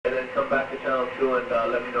back to channel 2 and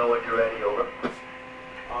let me know when you're ready, over.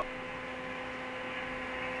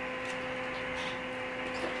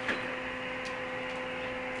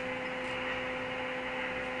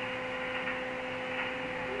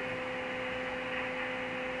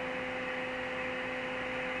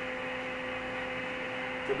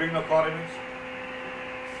 To bring the coordinates.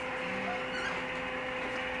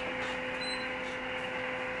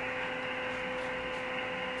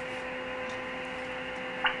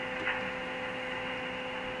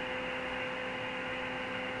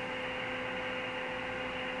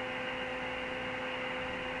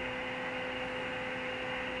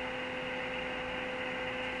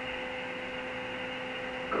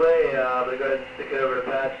 Clay, I'm going to go ahead and stick it over to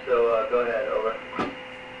patch, so go ahead, over.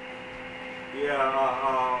 Yeah,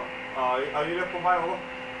 are you there for my over?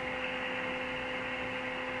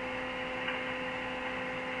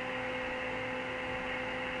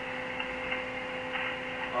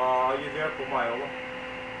 Are you there for my over?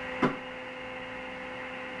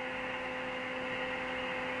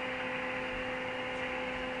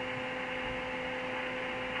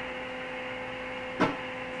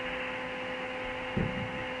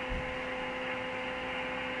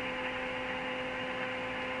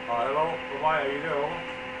 Hello, Kumai, are you there? Over?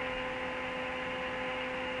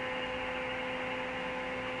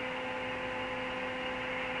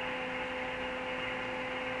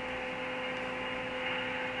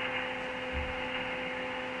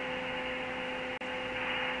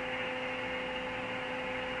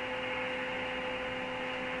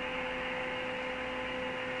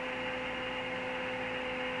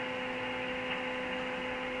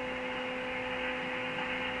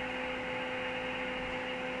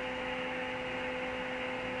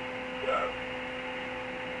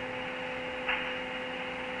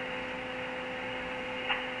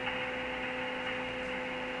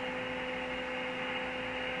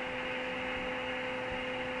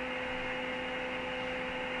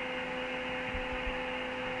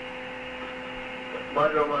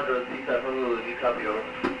 Mujuro, C7 Lulu, you copy, over.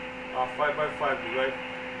 5x5, right?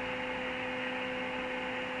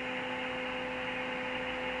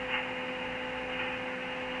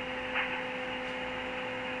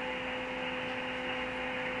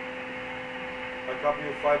 I copy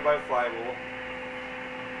you 5x5, over.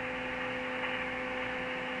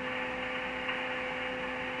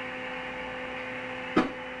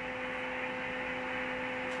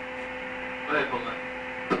 Go ahead, Pullman.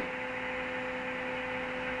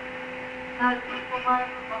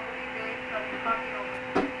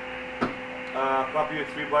 Copy you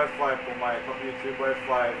 3x5 for my copy you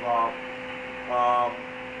 3x5.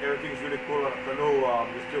 Everything's really cool on the canoe.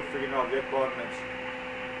 We're still figuring out their coordinates.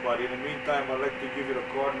 But in the meantime, I'd like to give you the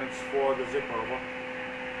coordinates for the Zip-Purr, over.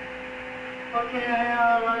 Okay,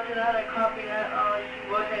 roger that, I copy that. You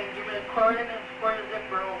go ahead and give me the coordinates for the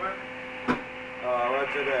Zip-Purr, over.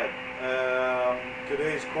 Roger that.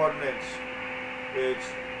 Today's coordinates, it's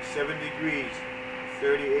 7 degrees,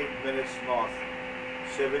 38 minutes north.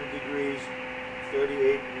 7 degrees,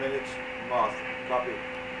 38 minutes north. Copy.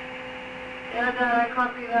 Yeah, I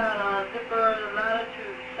copy that. Zip-Purr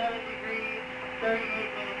latitude 7 degrees, 38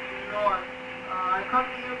 minutes north. I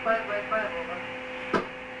copy you 5x5, over.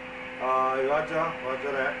 Roger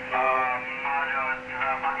that.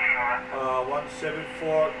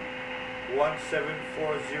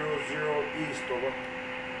 17400 east, over.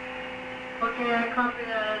 Okay, I copy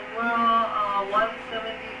that as well.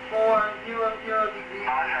 174.00 degrees,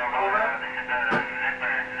 over.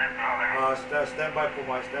 Stand by for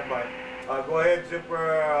my standby. Go ahead,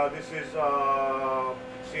 Zip-Purr. This is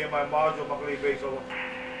CMI Mau Piailug and Makali base, over.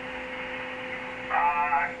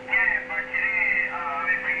 Yeah, for today,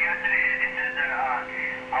 for yesterday, this is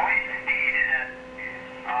wind speed is at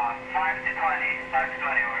 5 to 20, 5 to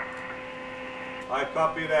 20, over. I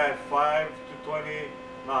copy that 5 to 20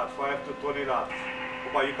 knots, 5 to 20 knots.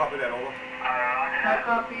 Kumai, you copy that, over? I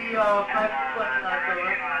copy 5 to 20 knots,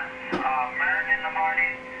 over. Mern in the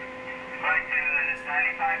morning, going to the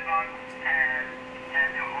 95 knots, and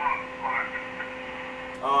to over.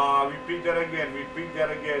 Repeat that again.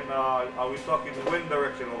 Are we talking the wind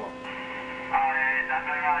direction, over? That's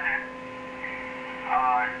right, roger.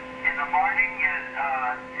 In the morning is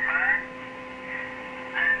Mern,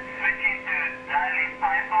 then switching to dialing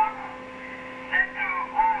 5 knots, then to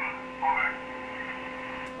over.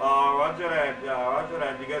 Roger that.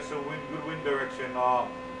 You got some good wind direction.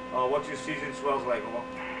 What's your season swells like, over?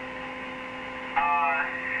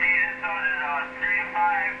 Season swells is 3 to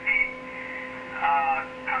 5 feet,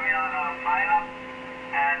 coming out of Piailug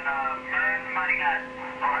and Purr And Makali,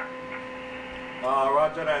 over.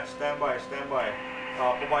 Roger that. Stand by.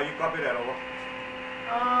 Kumai, you copy that, over?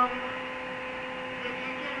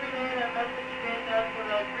 message been that because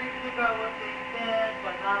I briefly got what they said,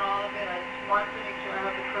 but not all of it. I just want to make sure I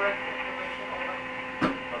have the correct information. Over.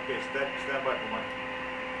 Okay, stand by, Pumai.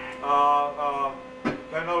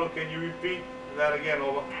 Kainalo, can you repeat that again?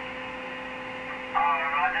 Over.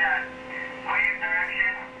 Roger. Wave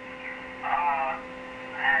direction.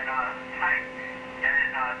 And height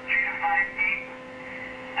is 3 to 5 feet.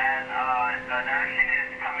 And the direction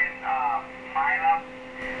is coming mile up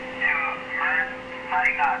to Purr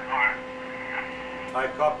Makali. I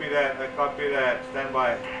copy that. Stand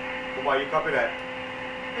by. Pumai, you copy that?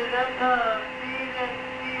 Is that the sea and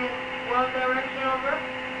swell direction? Over.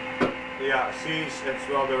 Yeah, seas and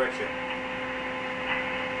swell direction.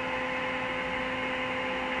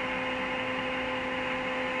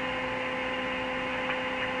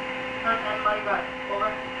 And my God.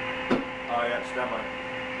 Over. Yeah, stand by.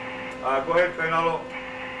 Go ahead, Kainalo.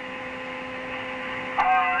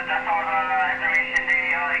 That's all the information they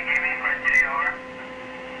gave me for today. Over.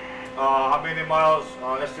 How many miles,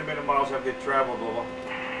 estimated miles have they traveled? Over.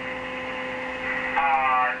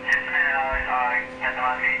 Just a minute. Get them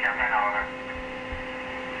on the jump right now.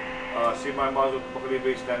 Over. See my miles with Makali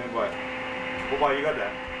base standing by. Pumai, you got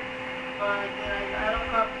that? I don't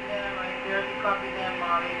copy them. I barely copy them.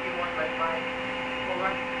 Maybe 1 by 5. Over.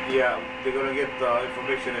 Yeah, they're gonna get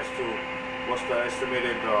information as to what's the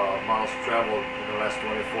estimated miles traveled in the last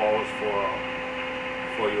 24 hours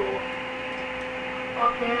for you.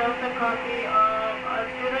 Okay, that's a copy. Did I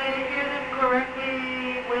hear this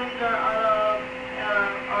correctly? Winds are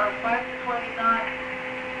are 5 to 29,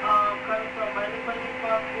 coming from Bertelmann,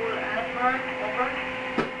 Purr and Makali. Over.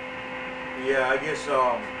 Yeah, I guess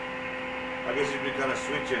it's been kind of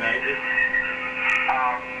switching.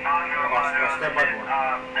 Step by one.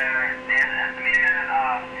 They're estimated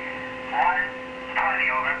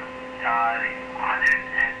 120 over.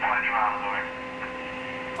 120 miles over.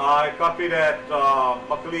 I copy that.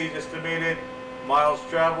 Makali's estimated miles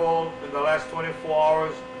traveled in the last 24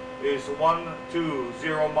 hours is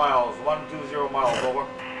 120 miles. 120 miles. Over.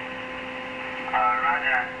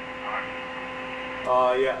 Roger.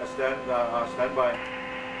 Over. Yeah, stand by.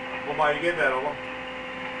 Pumai, you get that? Over.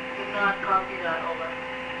 Did not copy that. Over.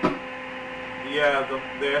 Yeah,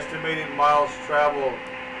 the estimated miles traveled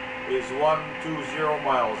is 120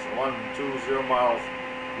 miles. 120 miles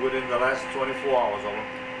within the last 24 hours. Over.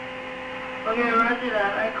 Okay, roger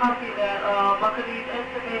that. I copy that. Makali's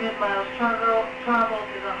estimated miles traveled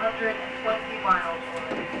is 120 miles.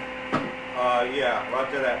 Over. Yeah,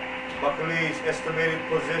 roger that. Makali's estimated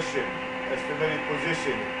position is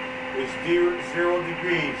 0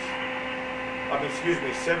 degrees.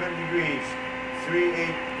 7 degrees,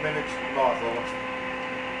 38 minutes north. Over.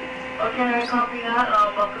 Okay, I copy that.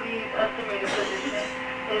 Makali's estimated position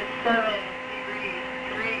is 7 degrees,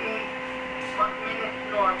 38 minutes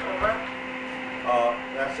north. Over.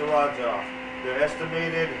 That's a roger. The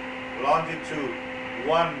estimated longitude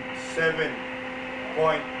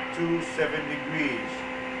 17.27 degrees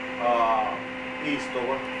east.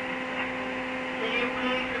 Over. Can you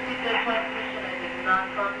please repeat that transmission? I did not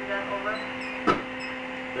copy that. Over.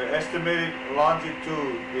 The estimated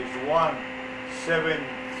longitude is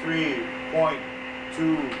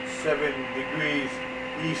 173.27 degrees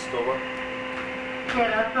east. Over. Okay,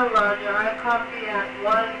 that's a roger. I copy at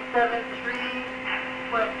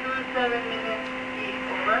 173.27 minutes east.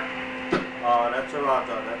 Over. That's a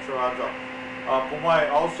roger. Pumai,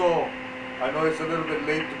 also, I know it's a little bit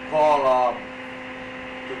late to call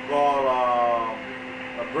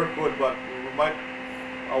Brookwood, but we might.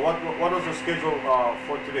 What was the schedule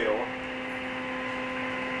for today? Over?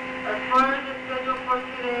 As far as the schedule for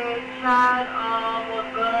today, Chad was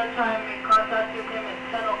gonna try and make contact with him at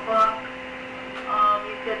 10 o'clock.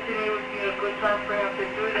 He said today would be a good time for him to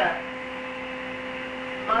do that.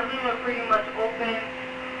 Mondays are pretty much open.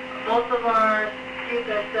 Most of our skids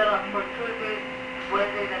are set up for Tuesdays,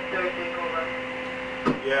 Wednesdays, and Thursdays. Over.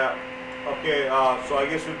 Yeah. Okay. So I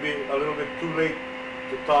guess it would be a little bit too late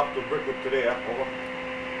to talk to Brookwood today. Over.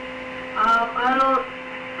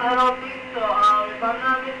 I don't think so. If I'm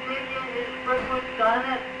not mistaken, is Brookwood done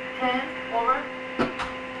at 10? Over.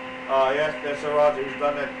 Yes, that's a roger. He's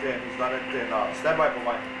done at 10. Stand by for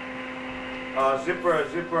mine. Zip-Purr.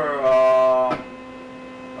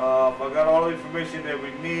 I got all the information that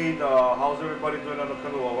we need. How's everybody doing on the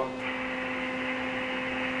canoe? Over.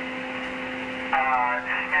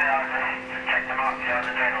 Just check them out. See how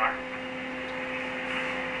they're doing. Over.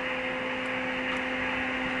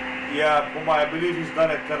 Yeah, Pumai, I believe he's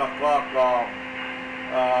done at 10 o'clock.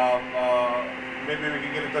 Maybe we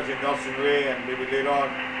can get in touch with Nelson Ray, and maybe later on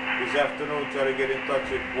this afternoon try to get in touch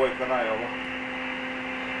with Boy Kanai. Over.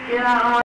 Yeah.